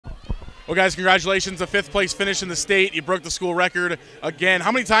Well, guys, congratulations. A fifth place finish in the state. You broke the school record again.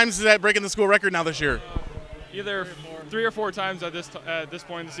 How many times is that breaking the school record now this year? Either 3 or 4 times at this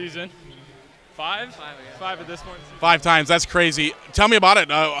point in the season. Five at this point. 5 times. That's crazy. Tell me about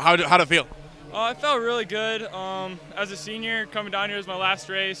it. How did it feel? It felt really good. As a senior, coming down here was my last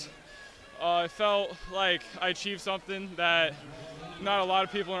race. It felt like I achieved something that not a lot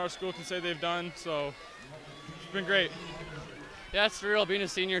of people in our school can say they've done, so it's been great. Yeah, it's surreal being a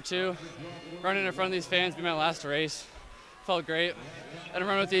senior too. Running in front of these fans, be my last race. Felt great. And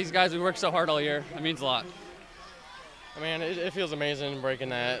run with these guys, we worked so hard all year. That means a lot. I mean, it feels amazing breaking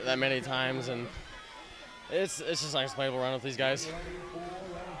that many times, and it's just an unexplainable run with these guys.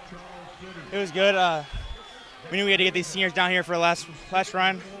 It was good. We knew we had to get these seniors down here for a last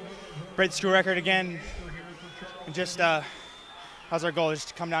run, break the school record again, and just that was our goal, just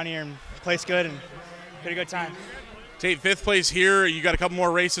to come down here and place good and get a good time. Tate, 5th place here. You got a couple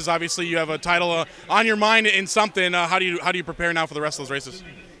more races. Obviously, you have a title on your mind in something. How do you prepare now for the rest of those races?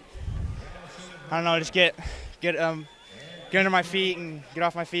 I don't know. Just get under my feet and get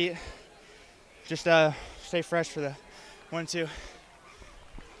off my feet. Just stay fresh for the 1 and 2.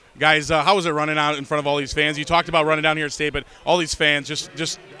 Guys, how was it running out in front of all these fans? You talked about running down here at state, but all these fans,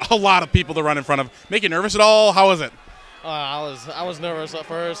 just a lot of people to run in front of. Make you nervous at all? How was it? I was nervous at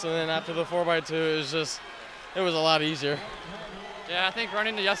first, and then after the 4x2, it was a lot easier. Yeah, I think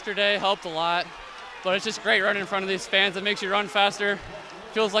running to yesterday helped a lot, but it's just great running in front of these fans. It makes you run faster.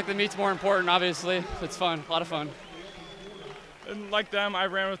 Feels like the meet's more important, obviously. It's fun, a lot of fun. And like them, I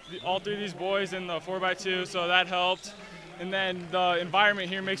ran with all 3 of these boys in the 4x2, so that helped. And then the environment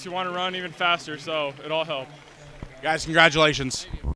here makes you want to run even faster, so it all helped. Guys, congratulations.